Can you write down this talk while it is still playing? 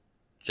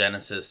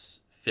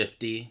Genesis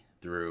 50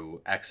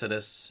 through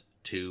Exodus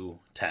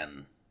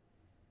 2:10.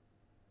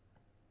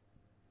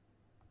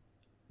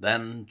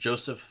 Then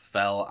Joseph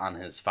fell on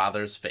his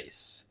father's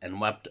face,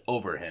 and wept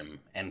over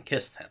him, and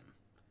kissed him.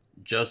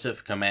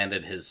 Joseph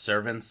commanded his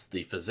servants,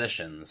 the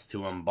physicians,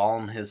 to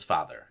embalm his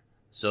father.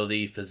 So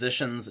the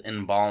physicians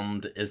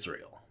embalmed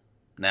Israel.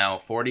 Now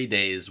 40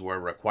 days were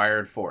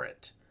required for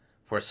it,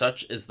 for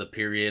such is the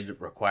period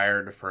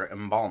required for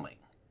embalming.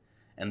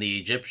 And the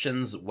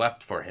Egyptians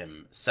wept for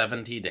him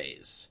 70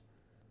 days.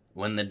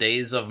 When the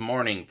days of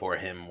mourning for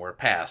him were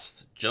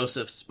past,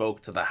 Joseph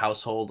spoke to the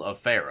household of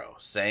Pharaoh,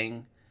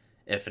 saying,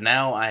 If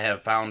now I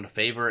have found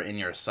favor in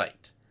your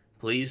sight,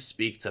 please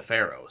speak to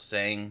Pharaoh,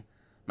 saying,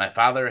 My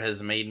father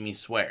has made me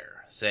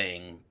swear,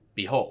 saying,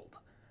 Behold,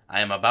 I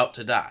am about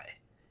to die.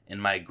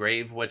 In my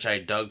grave which I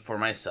dug for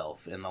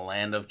myself in the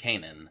land of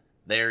Canaan,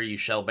 there you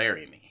shall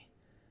bury me.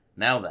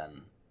 Now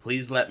then,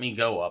 please let me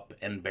go up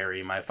and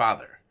bury my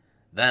father.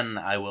 Then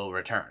I will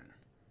return.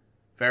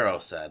 Pharaoh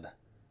said,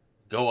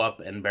 Go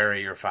up and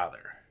bury your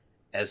father,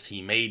 as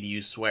he made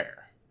you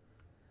swear.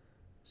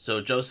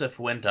 So Joseph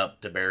went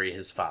up to bury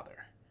his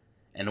father,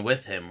 and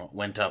with him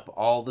went up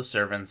all the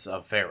servants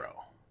of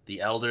Pharaoh,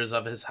 the elders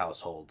of his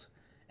household,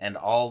 and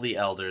all the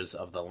elders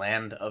of the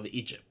land of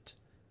Egypt,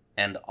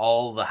 and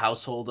all the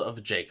household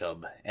of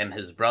Jacob, and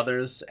his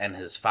brothers, and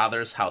his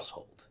father's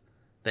household.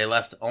 They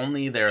left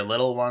only their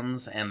little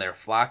ones and their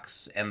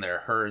flocks and their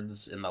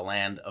herds in the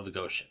land of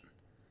Goshen.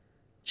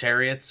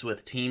 Chariots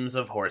with teams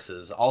of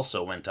horses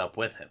also went up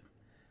with him.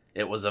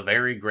 It was a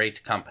very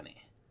great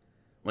company.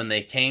 When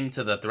they came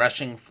to the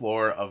threshing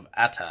floor of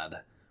Atad,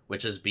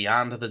 which is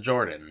beyond the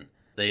Jordan,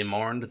 they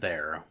mourned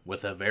there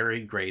with a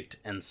very great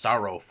and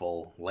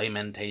sorrowful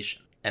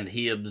lamentation. And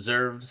he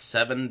observed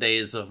 7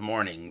 days of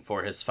mourning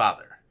for his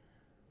father.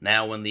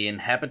 Now when the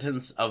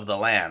inhabitants of the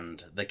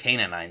land, the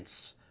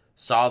Canaanites,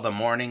 saw the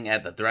mourning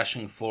at the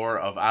threshing floor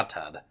of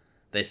Atad,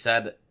 they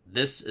said,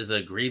 This is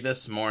a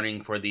grievous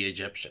mourning for the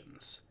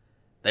Egyptians.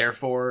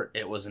 Therefore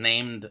it was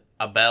named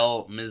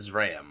Abel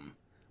Mizraim,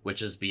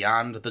 which is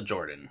beyond the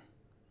Jordan.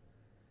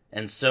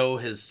 And so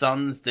his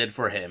sons did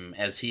for him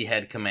as he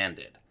had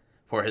commanded,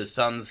 for his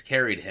sons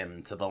carried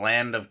him to the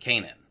land of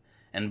Canaan,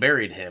 and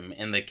buried him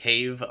in the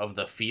cave of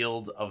the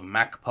field of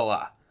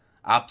Machpelah,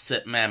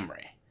 opposite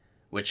Mamre,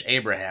 which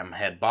Abraham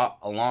had bought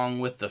along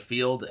with the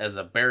field as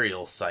a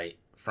burial site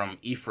from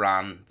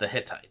Ephron the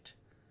Hittite.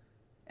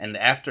 And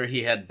after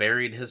he had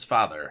buried his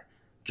father,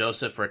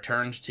 Joseph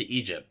returned to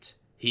Egypt,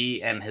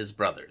 he and his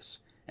brothers,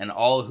 and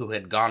all who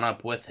had gone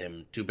up with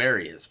him to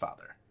bury his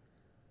father.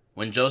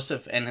 When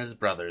Joseph and his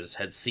brothers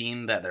had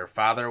seen that their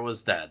father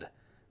was dead,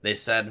 they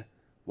said,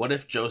 What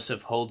if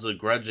Joseph holds a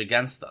grudge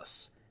against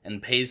us,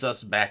 and pays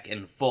us back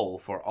in full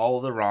for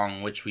all the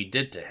wrong which we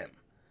did to him?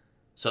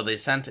 So they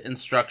sent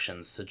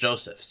instructions to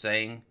Joseph,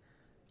 saying,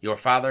 Your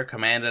father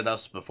commanded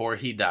us before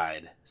he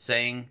died,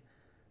 saying,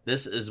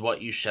 This is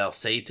what you shall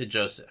say to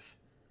Joseph.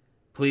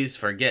 Please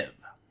forgive,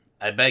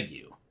 I beg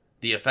you,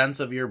 the offense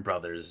of your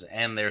brothers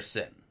and their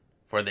sin,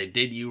 for they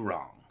did you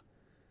wrong.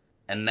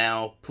 And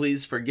now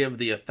please forgive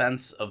the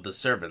offense of the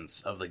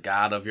servants of the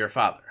God of your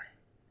father.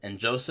 And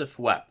Joseph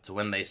wept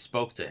when they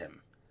spoke to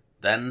him.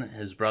 Then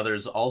his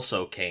brothers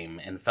also came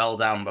and fell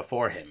down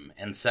before him,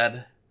 and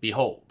said,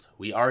 Behold,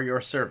 we are your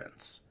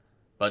servants.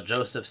 But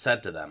Joseph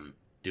said to them,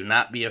 Do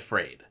not be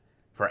afraid,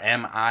 for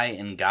am I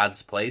in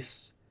God's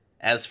place?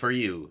 As for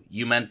you,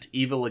 you meant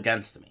evil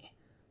against me,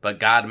 but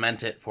God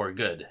meant it for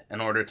good,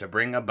 in order to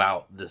bring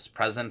about this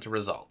present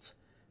result,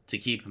 to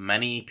keep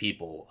many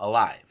people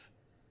alive.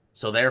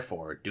 So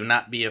therefore, do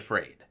not be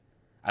afraid.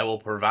 I will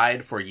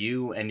provide for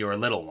you and your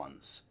little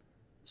ones.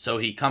 So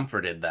he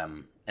comforted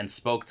them, and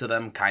spoke to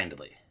them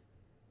kindly.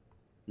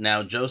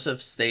 Now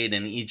Joseph stayed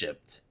in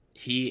Egypt,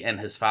 he and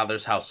his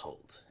father's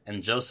household,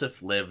 and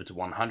Joseph lived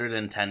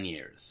 110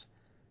 years.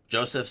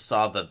 Joseph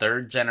saw the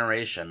third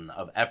generation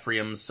of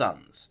Ephraim's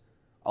sons.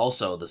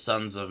 Also the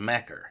sons of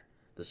Machir,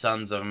 the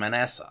sons of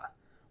Manasseh,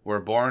 were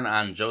born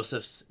on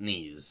Joseph's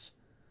knees.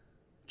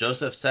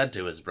 Joseph said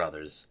to his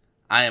brothers,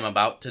 I am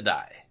about to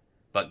die,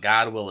 but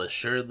God will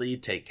assuredly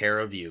take care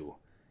of you,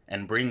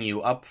 and bring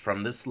you up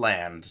from this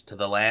land to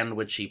the land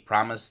which he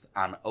promised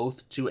on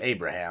oath to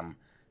Abraham,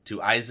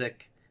 to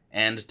Isaac,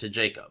 and to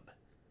Jacob.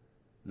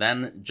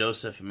 Then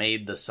Joseph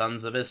made the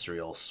sons of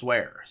Israel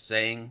swear,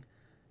 saying,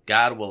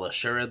 God will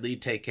assuredly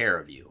take care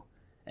of you,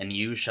 and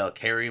you shall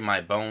carry my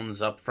bones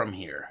up from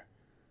here.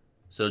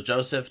 So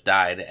Joseph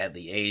died at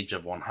the age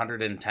of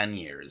 110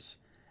 years,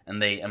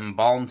 and they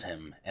embalmed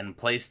him and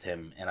placed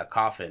him in a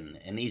coffin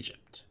in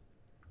Egypt.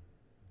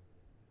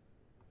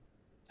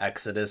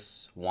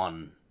 Exodus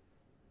 1.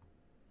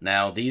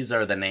 Now these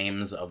are the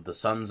names of the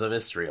sons of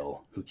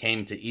Israel who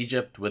came to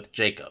Egypt with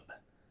Jacob.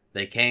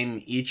 They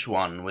came each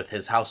one with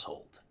his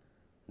household: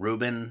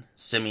 Reuben,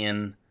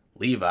 Simeon,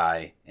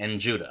 Levi, and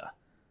Judah,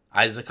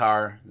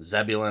 Issachar,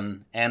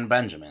 Zebulun, and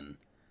Benjamin,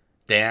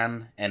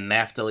 Dan and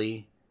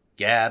Naphtali,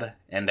 Gad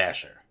and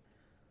Asher.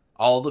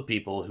 All the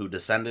people who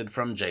descended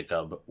from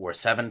Jacob were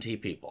 70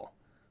 people,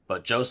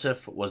 but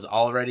Joseph was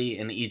already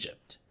in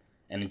Egypt,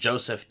 And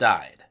Joseph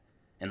died,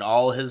 and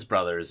all his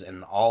brothers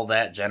in all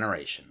that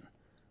generation.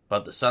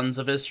 But the sons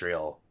of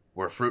Israel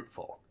were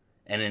fruitful,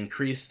 and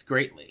increased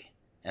greatly,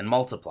 and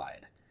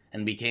multiplied,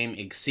 and became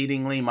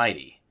exceedingly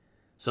mighty,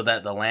 so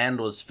that the land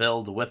was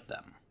filled with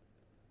them.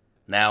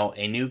 Now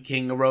a new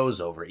king arose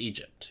over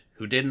Egypt,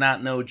 who did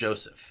not know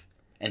Joseph,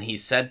 and he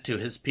said to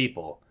his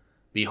people,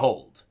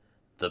 Behold,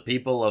 the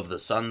people of the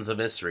sons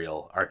of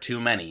Israel are too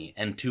many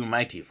and too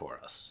mighty for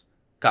us.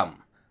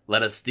 Come,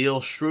 let us deal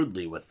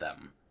shrewdly with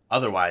them,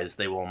 otherwise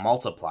they will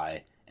multiply,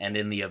 and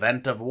in the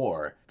event of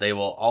war they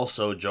will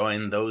also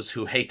join those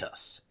who hate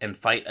us, and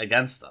fight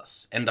against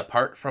us, and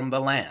depart from the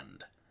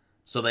land.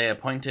 So they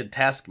appointed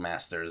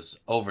taskmasters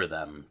over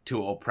them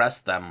to oppress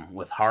them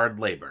with hard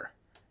labor.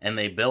 And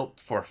they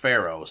built for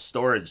Pharaoh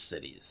storage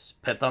cities,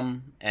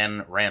 Pithom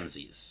and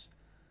Ramses.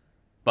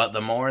 But the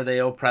more they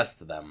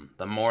oppressed them,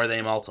 the more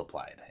they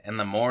multiplied, and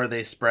the more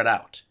they spread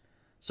out,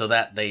 so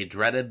that they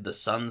dreaded the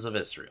sons of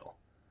Israel.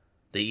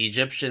 The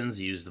Egyptians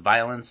used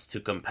violence to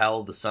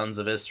compel the sons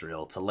of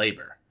Israel to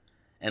labor,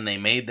 and they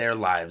made their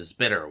lives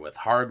bitter with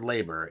hard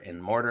labor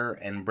in mortar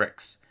and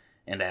bricks,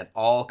 and at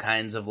all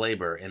kinds of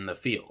labor in the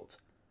field,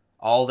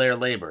 all their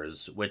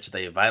labors which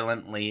they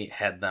violently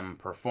had them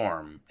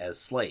perform as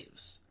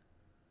slaves.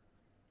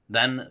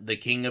 Then the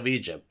king of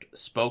Egypt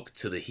spoke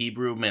to the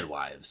Hebrew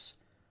midwives,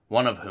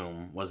 one of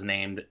whom was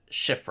named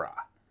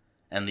Shiphrah,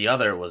 and the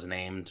other was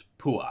named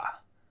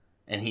Puah.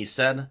 And he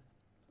said,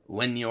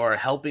 When you are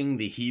helping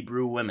the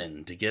Hebrew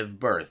women to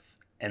give birth,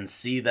 and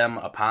see them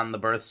upon the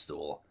birth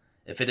stool,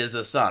 if it is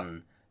a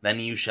son, then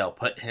you shall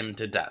put him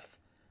to death,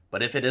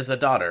 but if it is a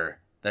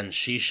daughter, then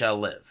she shall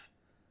live.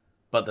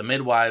 But the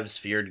midwives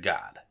feared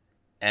God,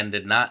 and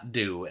did not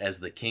do as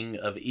the king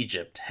of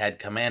Egypt had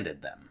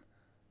commanded them,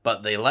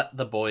 but they let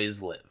the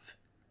boys live.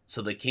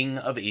 So the king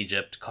of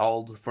Egypt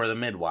called for the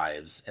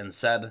midwives, and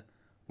said,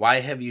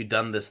 Why have you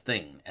done this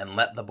thing, and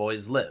let the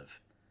boys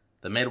live?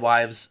 The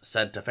midwives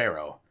said to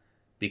Pharaoh,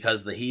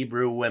 Because the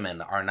Hebrew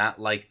women are not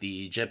like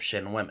the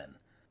Egyptian women,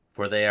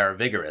 for they are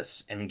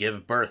vigorous and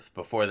give birth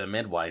before the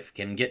midwife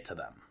can get to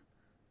them.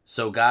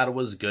 So God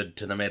was good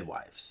to the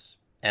midwives.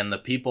 And the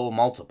people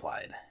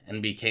multiplied,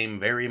 and became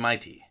very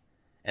mighty.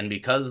 And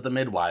because the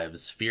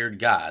midwives feared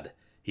God,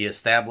 he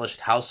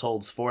established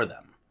households for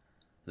them.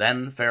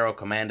 Then Pharaoh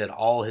commanded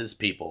all his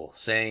people,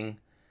 saying,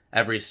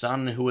 Every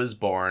son who is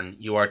born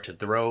you are to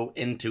throw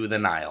into the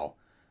Nile,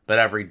 but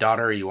every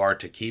daughter you are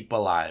to keep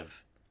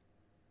alive.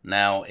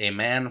 Now a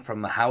man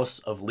from the house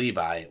of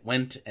Levi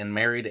went and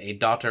married a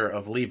daughter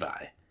of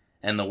Levi,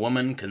 and the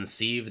woman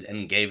conceived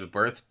and gave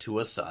birth to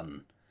a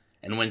son.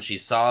 And when she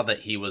saw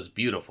that he was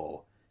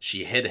beautiful,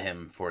 she hid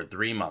him for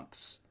 3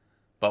 months.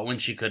 But when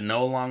she could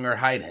no longer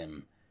hide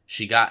him,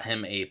 she got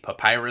him a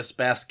papyrus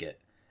basket,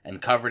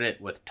 and covered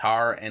it with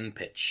tar and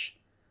pitch.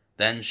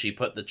 Then she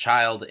put the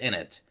child in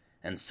it,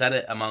 and set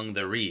it among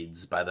the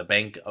reeds by the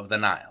bank of the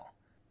Nile.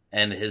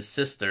 And his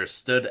sister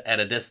stood at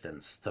a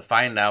distance to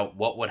find out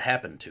what would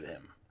happen to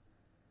him.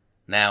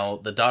 Now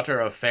the daughter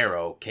of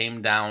Pharaoh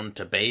came down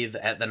to bathe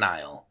at the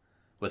Nile,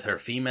 with her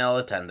female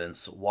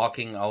attendants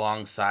walking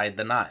alongside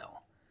the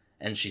Nile.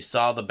 And she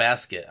saw the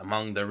basket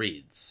among the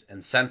reeds,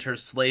 and sent her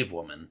slave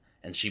woman,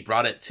 and she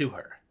brought it to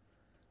her.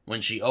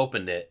 When she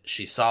opened it,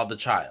 she saw the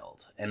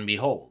child, and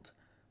behold,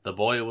 the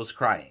boy was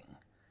crying.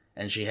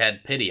 And she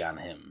had pity on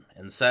him,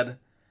 and said,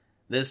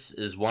 This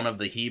is one of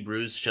the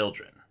Hebrews'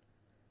 children.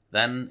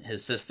 Then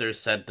his sisters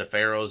said to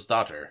Pharaoh's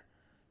daughter,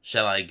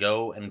 Shall I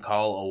go and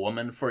call a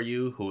woman for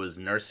you who is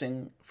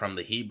nursing from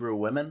the Hebrew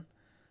women,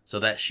 so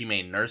that she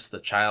may nurse the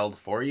child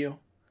for you?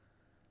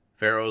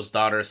 Pharaoh's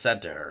daughter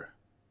said to her,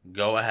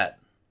 Go ahead.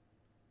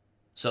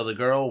 So the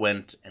girl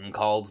went and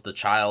called the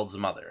child's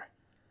mother.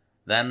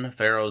 Then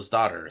Pharaoh's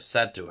daughter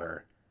said to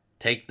her,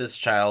 Take this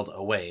child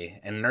away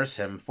and nurse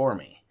him for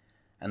me,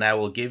 and I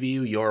will give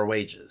you your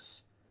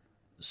wages.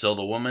 So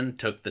the woman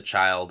took the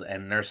child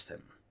and nursed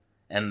him.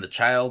 And the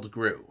child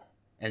grew,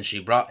 and she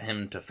brought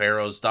him to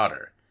Pharaoh's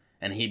daughter,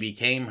 and he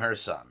became her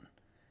son.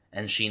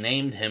 And she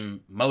named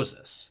him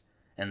Moses,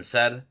 and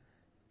said,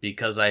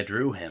 Because I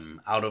drew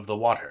him out of the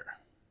water.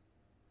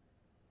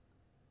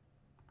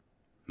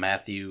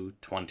 Matthew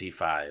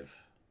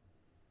 25.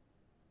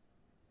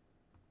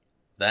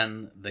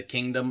 Then the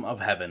kingdom of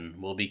heaven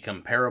will be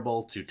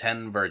comparable to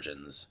 10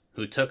 virgins,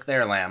 who took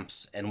their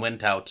lamps and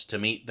went out to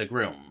meet the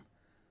groom.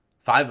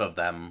 5 of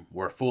them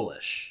were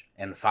foolish,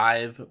 and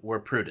 5 were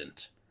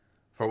prudent.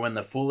 For when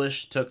the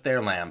foolish took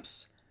their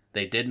lamps,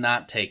 they did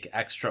not take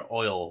extra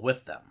oil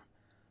with them,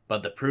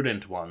 but the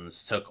prudent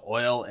ones took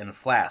oil in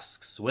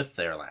flasks with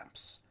their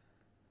lamps.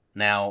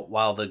 Now,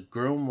 while the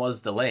groom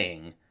was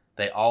delaying,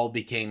 they all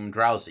became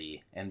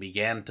drowsy and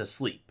began to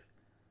sleep.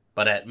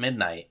 But at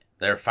midnight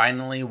there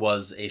finally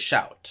was a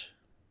shout,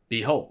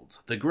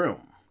 Behold, the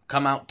groom!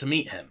 Come out to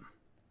meet him!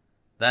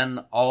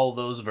 Then all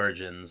those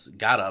virgins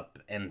got up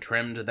and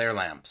trimmed their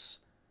lamps.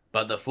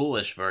 But the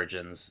foolish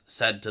virgins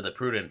said to the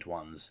prudent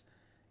ones,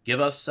 Give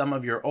us some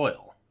of your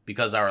oil,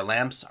 because our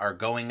lamps are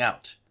going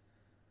out.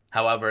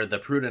 However, the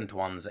prudent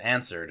ones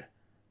answered,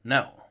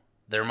 No,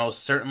 there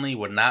most certainly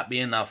would not be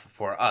enough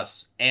for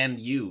us and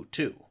you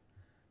too.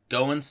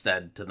 Go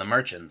instead to the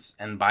merchants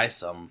and buy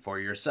some for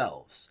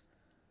yourselves."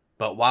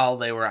 But while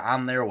they were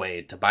on their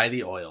way to buy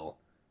the oil,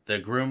 the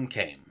groom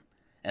came,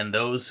 and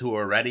those who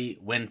were ready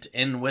went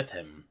in with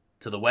him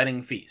to the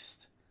wedding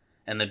feast,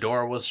 and the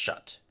door was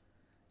shut.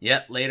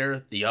 Yet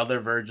later the other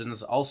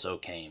virgins also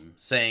came,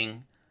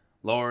 saying,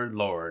 "Lord,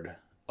 Lord,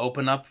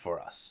 open up for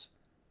us."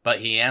 But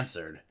he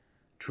answered,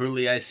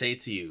 "Truly I say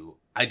to you,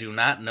 I do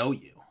not know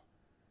you.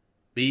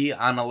 Be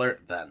on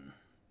alert then,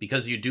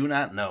 because you do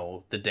not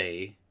know the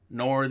day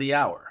nor the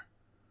hour.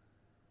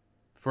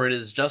 For it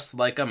is just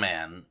like a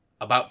man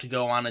about to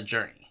go on a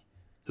journey,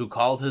 who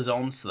called his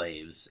own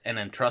slaves and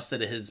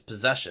entrusted his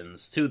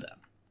possessions to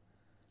them.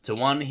 To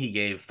one he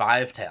gave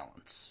 5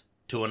 talents,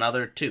 to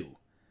another 2,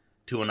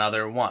 to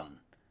another 1,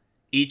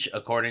 each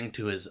according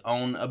to his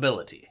own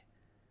ability.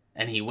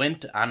 And he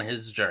went on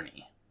his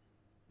journey.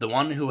 The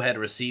one who had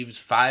received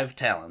 5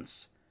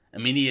 talents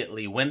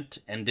immediately went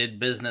and did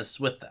business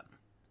with them,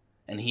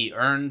 and he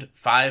earned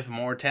 5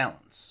 more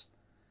talents.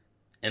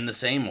 In the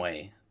same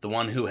way, the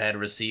one who had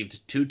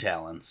received 2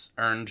 talents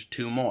earned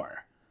 2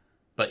 more.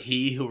 But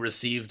he who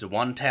received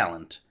 1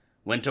 talent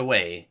went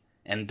away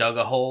and dug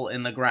a hole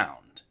in the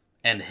ground,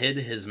 and hid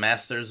his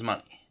master's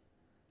money.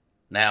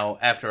 Now,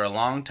 after a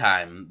long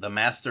time, the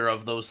master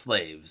of those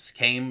slaves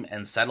came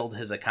and settled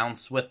his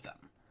accounts with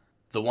them.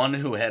 The one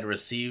who had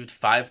received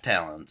 5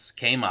 talents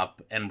came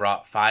up and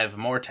brought 5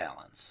 more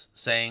talents,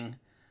 saying,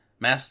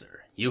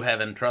 "Master, you have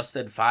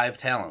entrusted 5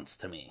 talents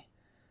to me.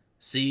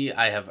 See,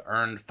 I have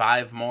earned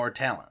 5 more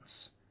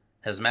talents."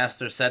 His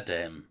master said to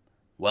him,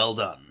 "Well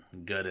done,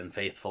 good and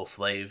faithful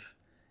slave.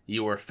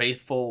 You were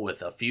faithful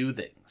with a few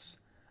things.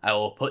 I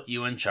will put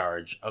you in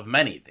charge of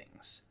many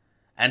things.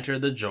 Enter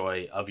the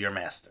joy of your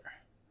master."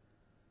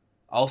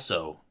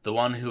 Also, the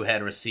one who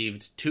had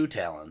received 2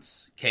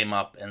 talents came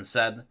up and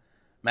said,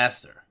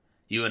 "Master,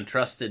 you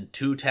entrusted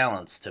 2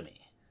 talents to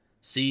me.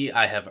 See,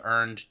 I have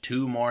earned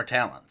 2 more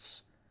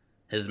talents."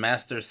 His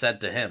master said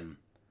to him,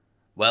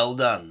 "Well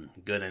done,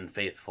 good and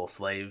faithful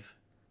slave.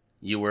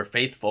 You were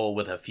faithful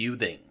with a few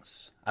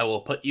things. I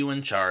will put you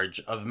in charge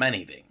of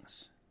many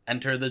things.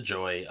 Enter the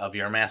joy of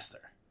your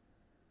master."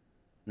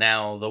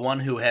 Now the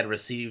one who had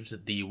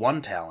received the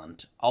 1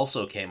 talent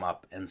also came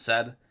up and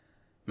said,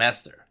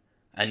 "Master,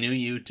 I knew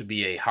you to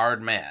be a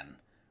hard man,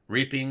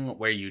 reaping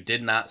where you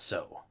did not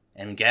sow,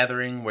 and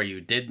gathering where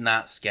you did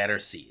not scatter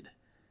seed.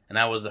 And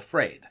I was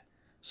afraid,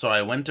 so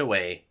I went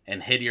away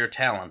and hid your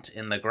talent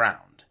in the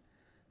ground.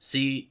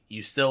 See,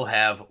 you still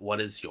have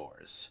what is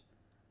yours."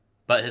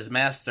 But his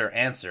master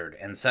answered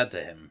and said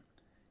to him,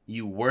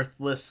 "You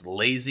worthless,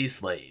 lazy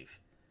slave,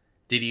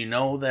 did you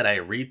know that I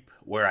reap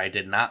where I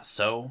did not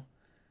sow,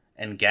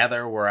 and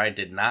gather where I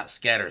did not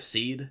scatter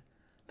seed?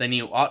 Then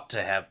you ought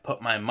to have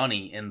put my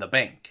money in the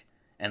bank,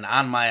 and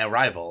on my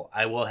arrival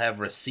I will have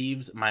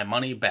received my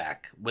money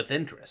back with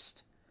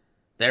interest.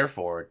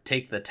 Therefore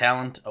take the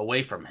talent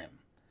away from him,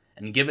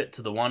 and give it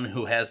to the one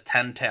who has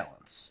 10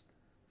 talents.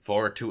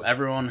 For to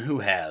everyone who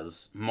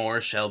has, more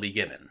shall be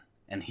given,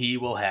 and he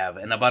will have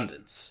an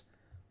abundance.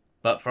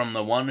 But from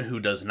the one who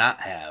does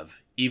not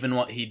have, even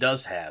what he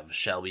does have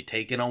shall be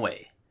taken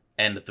away.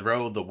 And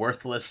throw the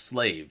worthless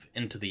slave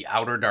into the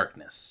outer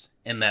darkness.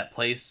 In that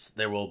place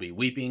there will be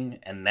weeping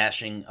and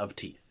gnashing of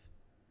teeth.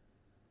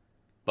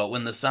 But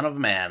when the Son of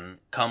Man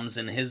comes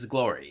in his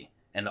glory,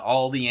 and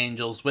all the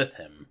angels with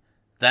him,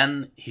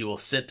 then he will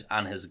sit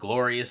on his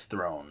glorious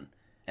throne,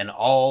 and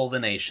all the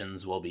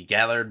nations will be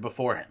gathered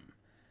before him,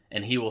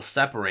 and he will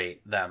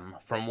separate them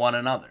from one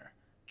another,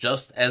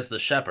 just as the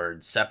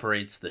shepherd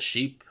separates the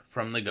sheep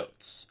from the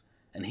goats.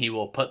 And he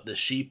will put the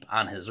sheep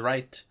on his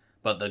right,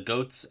 but the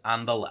goats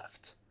on the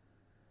left.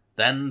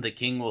 Then the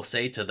king will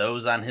say to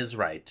those on his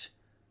right,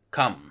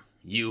 "Come,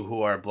 you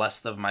who are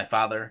blessed of my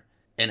Father,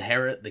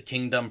 inherit the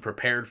kingdom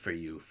prepared for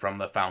you from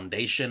the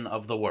foundation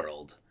of the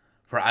world.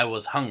 For I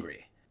was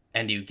hungry,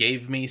 and you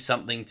gave me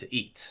something to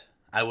eat.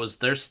 I was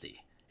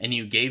thirsty, and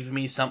you gave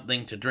me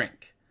something to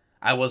drink.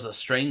 I was a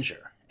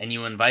stranger, and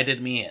you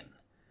invited me in.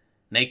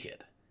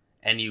 Naked,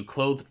 and you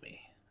clothed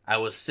me. I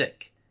was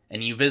sick,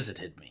 and you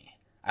visited me.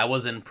 I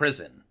was in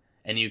prison,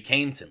 and you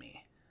came to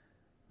me."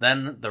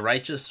 Then the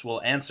righteous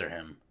will answer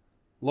him,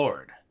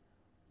 "Lord,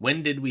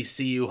 when did we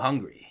see you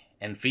hungry,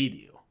 and feed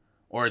you,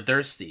 or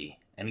thirsty,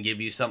 and give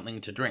you something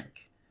to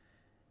drink?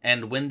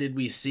 And when did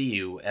we see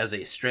you as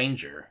a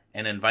stranger,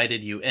 and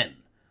invited you in,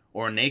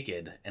 or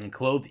naked, and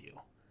clothed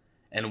you?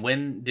 And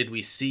when did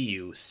we see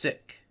you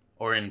sick,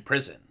 or in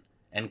prison,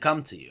 and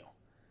come to you?"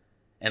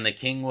 And the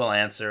king will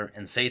answer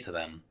and say to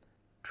them,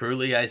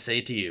 "Truly I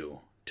say to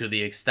you, to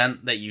the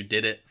extent that you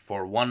did it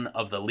for one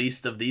of the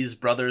least of these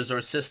brothers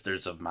or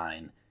sisters of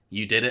mine,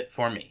 you did it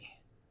for me."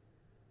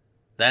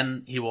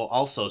 Then he will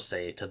also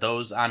say to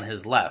those on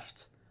his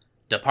left,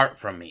 "Depart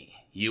from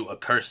me, you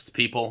accursed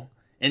people,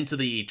 into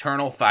the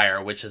eternal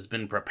fire which has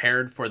been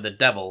prepared for the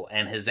devil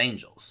and his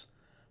angels.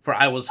 For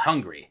I was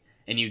hungry,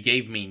 and you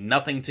gave me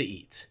nothing to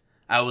eat.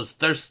 I was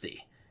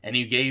thirsty, and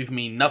you gave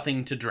me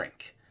nothing to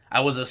drink. I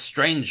was a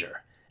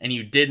stranger, and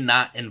you did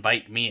not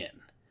invite me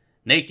in.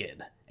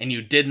 naked, and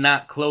you did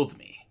not clothe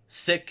me,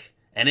 sick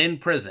and in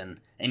prison,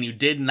 and you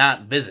did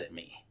not visit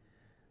me.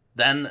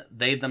 Then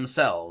they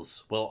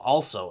themselves will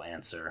also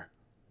answer,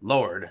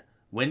 Lord,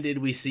 when did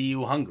we see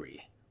you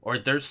hungry, or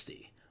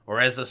thirsty, or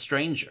as a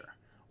stranger,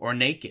 or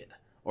naked,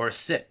 or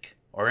sick,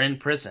 or in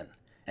prison,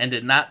 and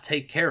did not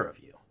take care of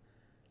you?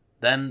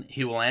 Then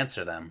he will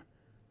answer them,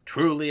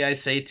 Truly I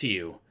say to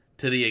you,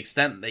 to the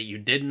extent that you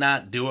did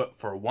not do it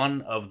for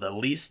one of the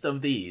least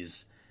of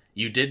these,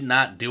 you did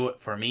not do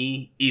it for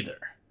me either.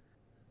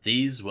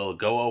 These will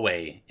go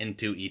away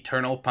into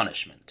eternal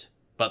punishment,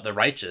 but the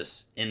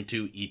righteous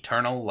into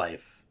eternal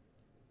life.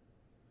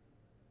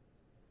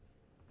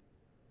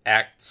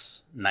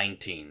 Acts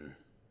 19.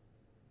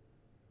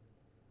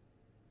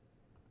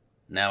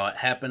 Now it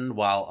happened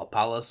while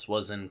Apollos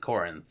was in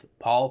Corinth,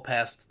 Paul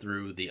passed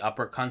through the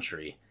upper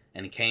country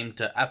and came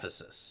to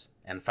Ephesus,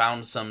 and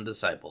found some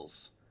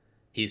disciples.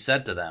 He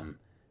said to them,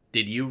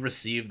 Did you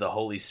receive the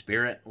Holy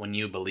Spirit when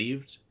you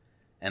believed?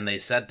 And they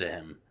said to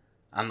him,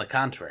 On the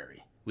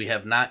contrary, we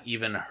have not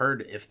even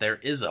heard if there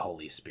is a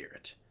Holy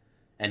Spirit.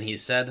 And he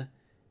said,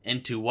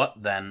 Into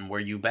what then were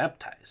you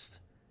baptized?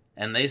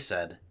 And they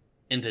said,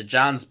 Into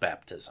John's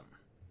baptism.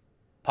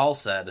 Paul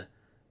said,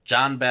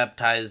 John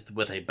baptized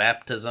with a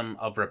baptism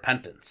of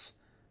repentance,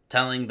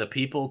 telling the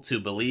people to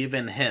believe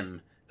in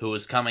him who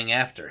was coming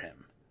after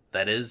him,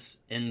 that is,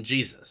 in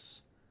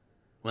Jesus.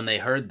 When they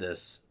heard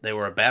this, they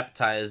were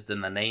baptized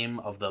in the name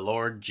of the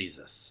Lord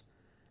Jesus.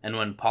 And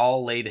when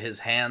Paul laid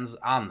his hands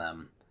on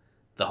them,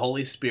 the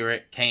Holy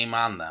Spirit came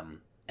on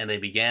them, and they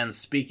began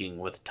speaking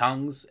with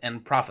tongues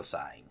and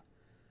prophesying.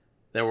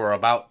 There were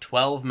about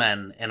 12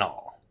 men in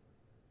all.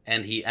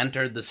 And he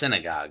entered the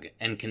synagogue,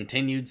 and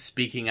continued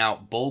speaking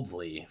out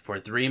boldly for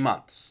 3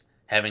 months,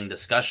 having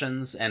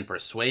discussions and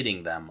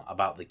persuading them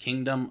about the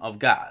kingdom of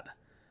God.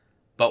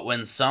 But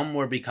when some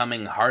were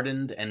becoming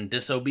hardened and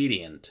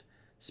disobedient,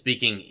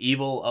 speaking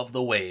evil of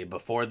the way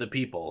before the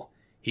people,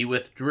 he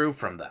withdrew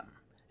from them,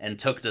 and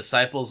took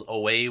disciples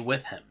away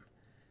with him,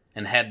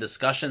 and had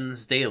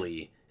discussions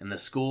daily in the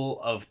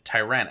school of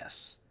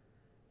Tyrannus.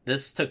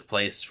 This took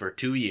place for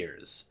 2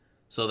 years,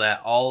 so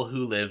that all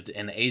who lived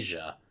in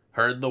Asia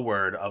heard the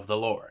word of the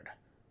Lord,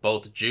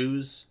 both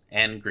Jews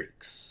and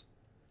Greeks.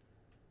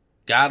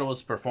 God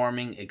was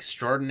performing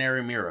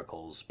extraordinary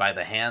miracles by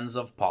the hands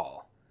of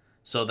Paul,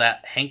 so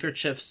that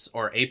handkerchiefs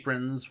or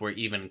aprons were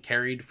even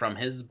carried from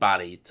his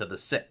body to the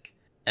sick,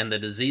 and the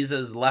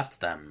diseases left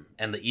them,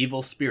 and the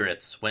evil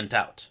spirits went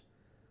out.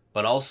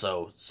 But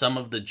also some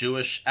of the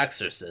Jewish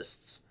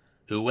exorcists,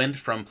 who went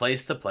from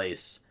place to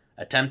place,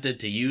 attempted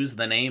to use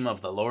the name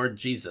of the Lord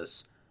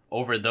Jesus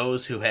over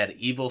those who had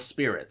evil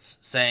spirits,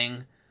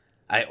 saying,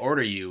 I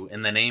order you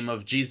in the name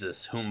of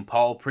Jesus whom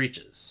Paul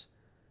preaches.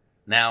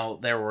 Now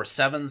there were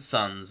 7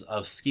 sons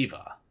of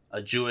Sceva,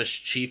 a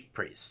Jewish chief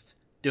priest,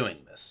 doing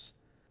this.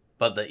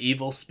 But the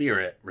evil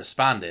spirit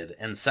responded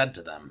and said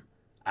to them,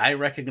 I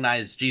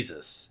recognize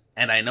Jesus,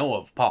 and I know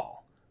of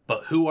Paul,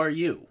 but who are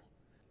you?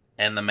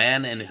 And the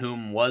man in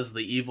whom was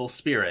the evil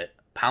spirit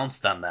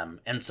pounced on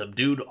them and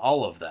subdued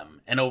all of them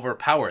and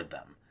overpowered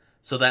them,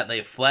 so that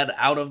they fled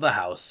out of the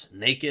house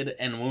naked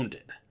and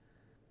wounded.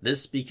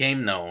 This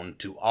became known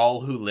to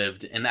all who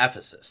lived in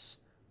Ephesus,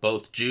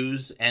 both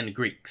Jews and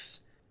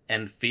Greeks,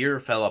 and fear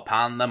fell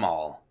upon them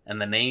all, and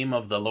the name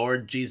of the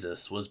Lord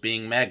Jesus was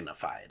being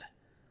magnified.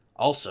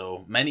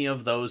 Also, many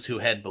of those who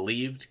had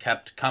believed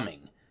kept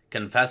coming,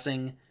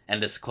 confessing and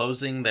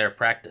disclosing their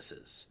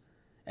practices.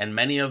 And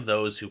many of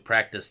those who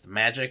practiced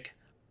magic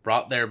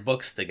brought their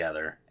books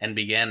together and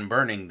began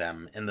burning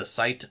them in the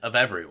sight of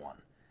everyone.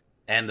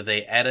 And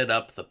they added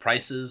up the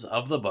prices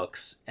of the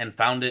books, and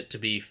found it to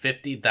be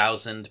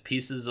 50,000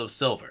 pieces of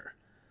silver.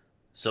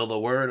 So the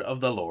word of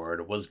the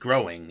Lord was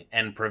growing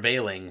and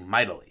prevailing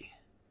mightily.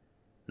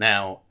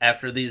 Now,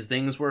 after these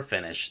things were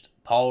finished,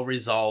 Paul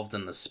resolved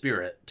in the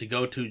Spirit to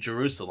go to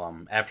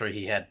Jerusalem after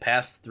he had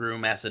passed through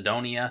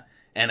Macedonia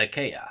and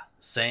Achaia,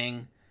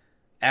 saying,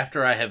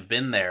 After I have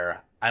been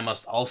there, I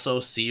must also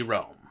see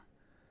Rome.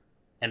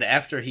 And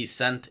after he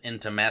sent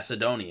into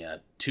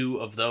Macedonia 2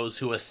 of those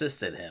who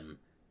assisted him,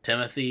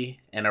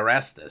 Timothy and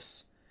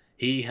Erastus,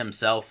 he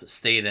himself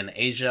stayed in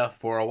Asia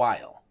for a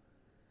while.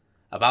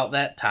 About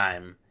that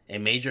time, a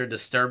major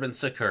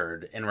disturbance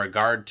occurred in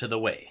regard to the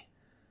way,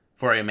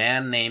 for a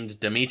man named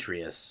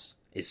Demetrius,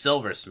 a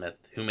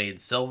silversmith who made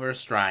silver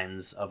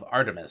shrines of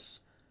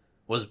Artemis,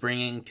 was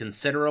bringing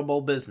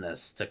considerable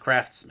business to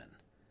craftsmen.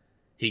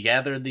 He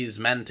gathered these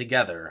men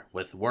together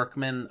with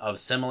workmen of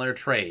similar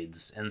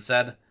trades, and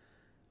said,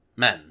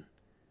 Men,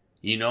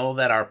 you know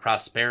that our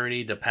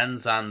prosperity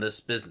depends on this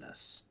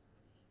business.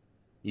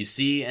 You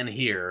see and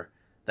hear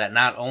that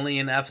not only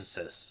in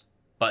Ephesus,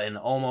 but in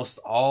almost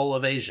all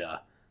of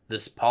Asia,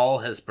 this Paul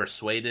has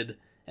persuaded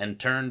and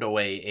turned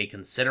away a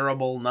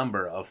considerable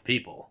number of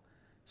people,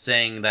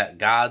 saying that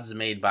gods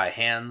made by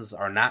hands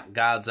are not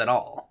gods at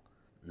all.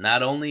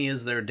 Not only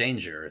is there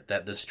danger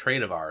that this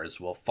trade of ours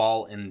will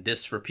fall in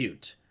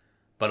disrepute,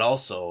 but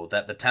also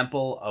that the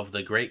temple of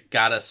the great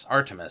goddess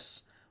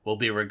Artemis will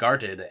be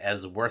regarded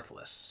as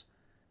worthless.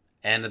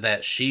 and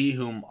that she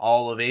whom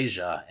all of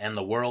Asia and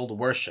the world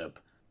worship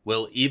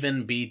will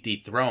even be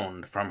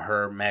dethroned from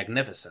her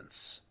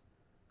magnificence."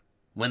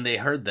 When they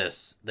heard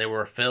this, they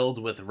were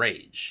filled with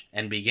rage,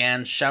 and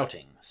began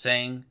shouting,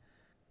 saying,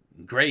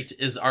 "Great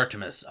is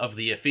Artemis of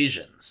the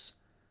Ephesians!"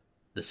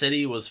 The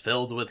city was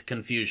filled with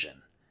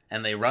confusion,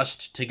 and they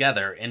rushed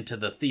together into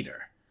the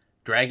theater,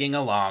 dragging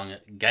along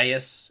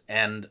Gaius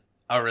and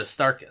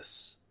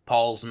Aristarchus,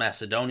 Paul's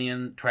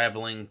Macedonian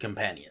traveling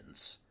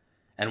companions.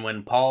 And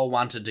when Paul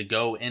wanted to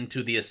go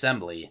into the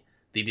assembly,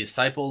 the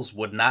disciples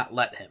would not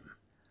let him.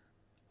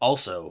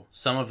 Also,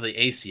 some of the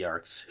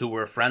Asiarchs, who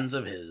were friends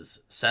of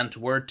his, sent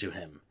word to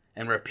him,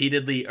 and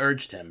repeatedly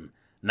urged him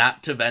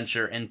not to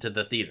venture into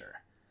the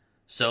theater.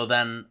 So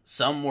then,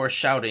 some were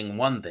shouting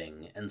one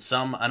thing, and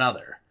some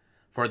another,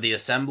 for the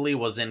assembly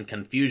was in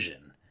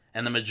confusion,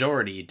 and the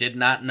majority did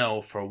not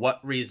know for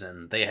what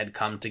reason they had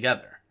come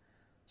together.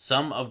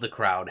 Some of the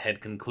crowd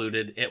had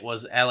concluded it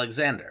was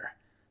Alexander,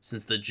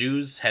 since the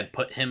Jews had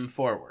put him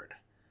forward,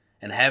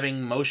 and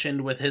having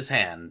motioned with his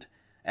hand,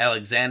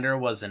 Alexander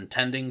was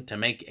intending to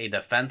make a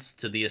defense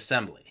to the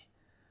assembly.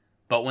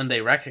 But when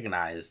they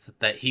recognized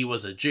that he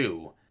was a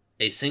Jew,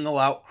 a single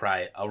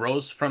outcry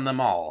arose from them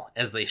all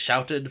as they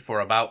shouted for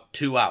about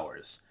 2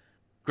 hours,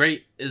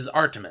 "Great is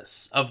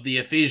Artemis of the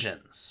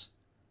Ephesians!"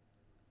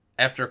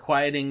 After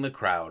quieting the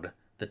crowd,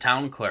 the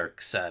town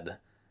clerk said,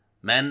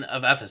 "Men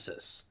of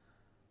Ephesus,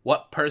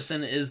 what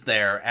person is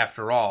there,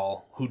 after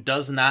all, who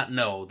does not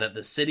know that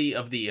the city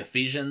of the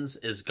Ephesians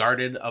is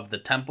guarded of the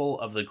temple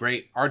of the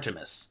great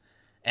Artemis,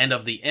 and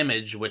of the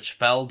image which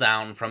fell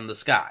down from the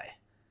sky?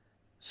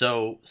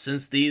 So,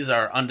 since these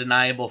are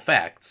undeniable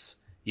facts,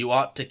 you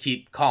ought to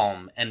keep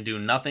calm and do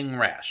nothing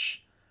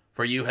rash,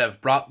 for you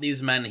have brought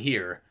these men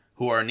here,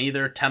 who are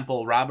neither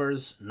temple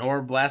robbers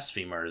nor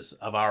blasphemers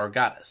of our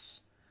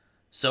goddess.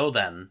 So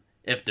then,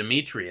 if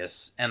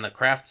Demetrius and the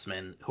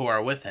craftsmen who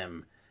are with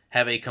him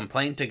have a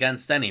complaint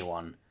against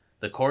anyone,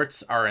 the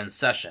courts are in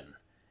session,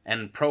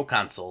 and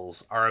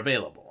proconsuls are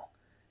available.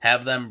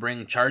 Have them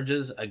bring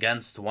charges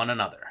against one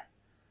another.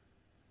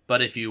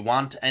 But if you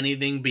want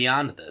anything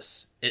beyond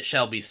this, it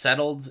shall be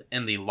settled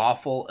in the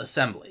lawful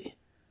assembly.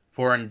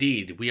 For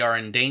indeed, we are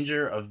in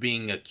danger of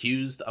being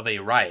accused of a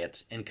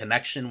riot in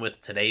connection with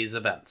today's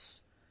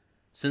events,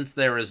 since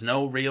there is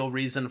no real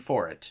reason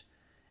for it,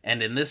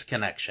 and in this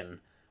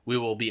connection, we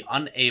will be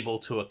unable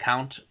to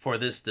account for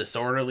this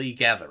disorderly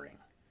gathering."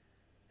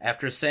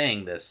 After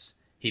saying this,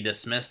 he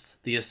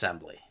dismissed the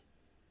assembly.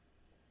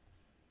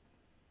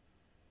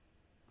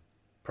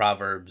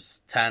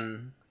 Proverbs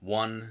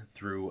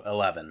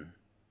 10:1-11.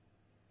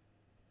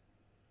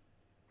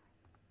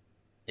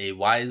 A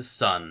wise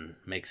son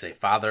makes a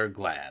father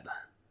glad,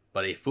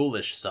 but a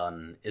foolish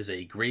son is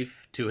a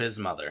grief to his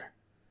mother.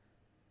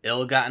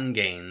 Ill-gotten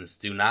gains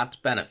do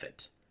not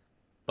benefit,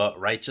 but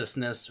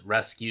righteousness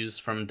rescues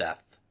from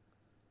death.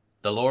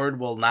 The Lord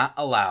will not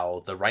allow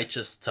the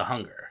righteous to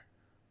hunger,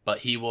 but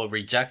he will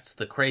reject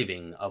the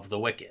craving of the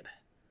wicked.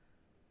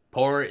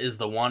 Poor is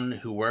the one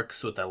who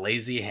works with a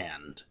lazy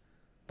hand,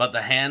 but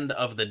the hand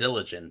of the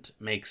diligent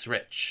makes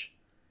rich.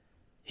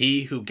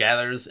 He who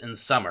gathers in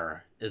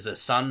summer is a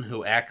son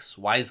who acts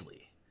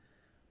wisely,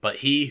 but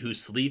he who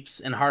sleeps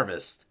in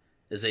harvest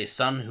is a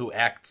son who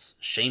acts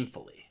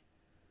shamefully.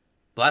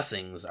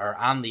 Blessings are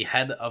on the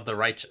head of the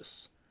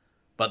righteous,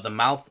 but the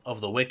mouth of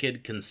the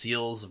wicked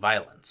conceals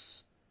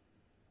violence.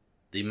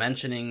 The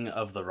mentioning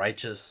of the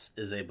righteous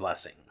is a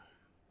blessing,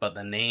 but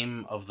the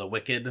name of the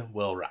wicked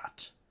will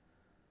rot.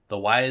 The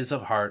wise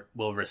of heart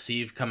will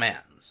receive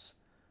commands,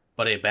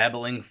 but a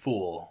babbling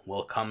fool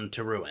will come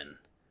to ruin.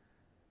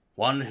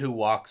 One who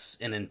walks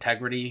in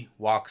integrity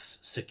walks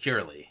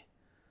securely,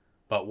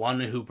 but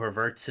one who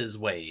perverts his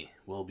way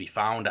will be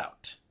found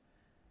out.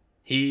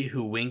 He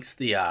who winks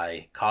the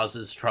eye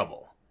causes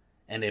trouble,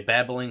 and a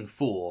babbling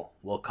fool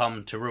will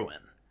come to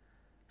ruin.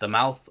 The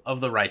mouth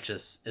of the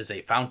righteous is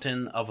a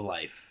fountain of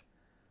life,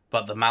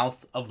 but the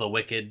mouth of the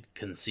wicked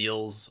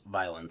conceals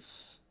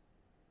violence.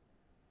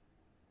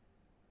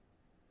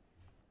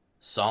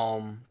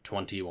 Psalm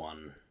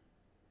 21.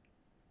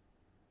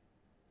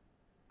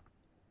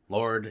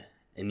 Lord,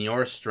 in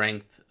your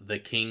strength the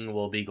king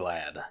will be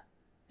glad,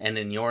 and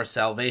in your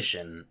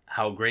salvation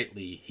how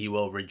greatly he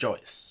will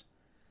rejoice.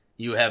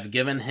 You have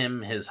given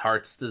him his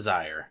heart's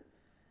desire,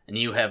 and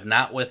you have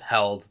not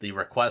withheld the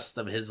request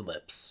of his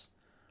lips.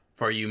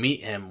 For you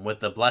meet him with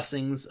the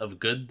blessings of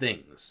good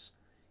things.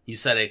 You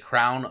set a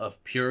crown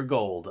of pure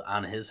gold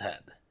on his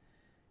head.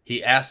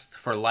 He asked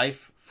for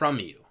life from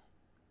you.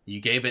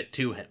 You gave it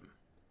to him.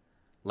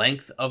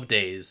 Length of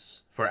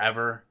days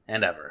forever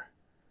and ever.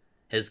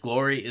 His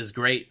glory is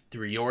great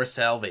through your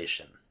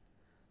salvation.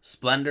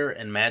 Splendor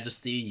and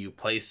majesty you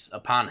place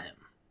upon him.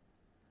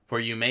 For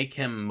you make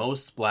him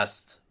most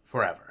blessed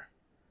forever.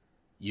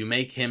 You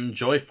make him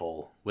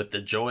joyful with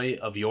the joy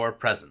of your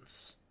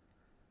presence.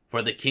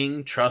 For the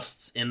king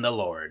trusts in the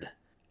Lord,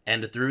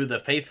 and through the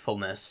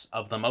faithfulness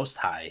of the Most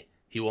High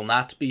he will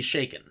not be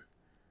shaken.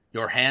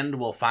 Your hand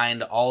will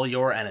find all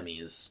your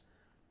enemies.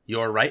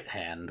 Your right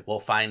hand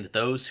will find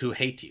those who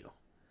hate you.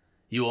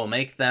 You will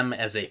make them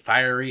as a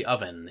fiery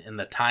oven in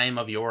the time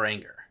of your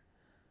anger.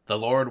 The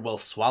Lord will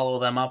swallow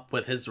them up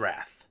with his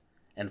wrath,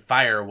 and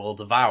fire will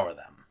devour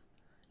them.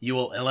 You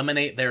will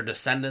eliminate their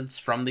descendants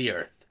from the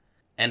earth,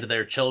 and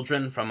their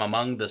children from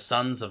among the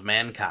sons of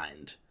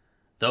mankind.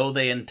 Though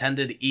they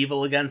intended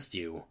evil against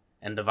you,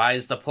 and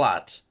devised a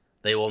plot,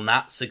 they will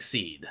not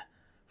succeed,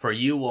 for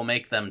you will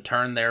make them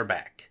turn their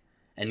back,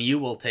 and you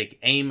will take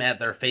aim at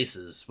their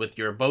faces with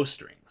your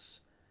bowstrings.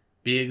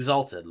 Be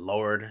exalted,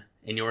 Lord,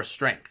 in your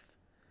strength.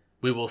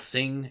 We will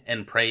sing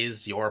and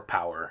praise your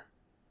power.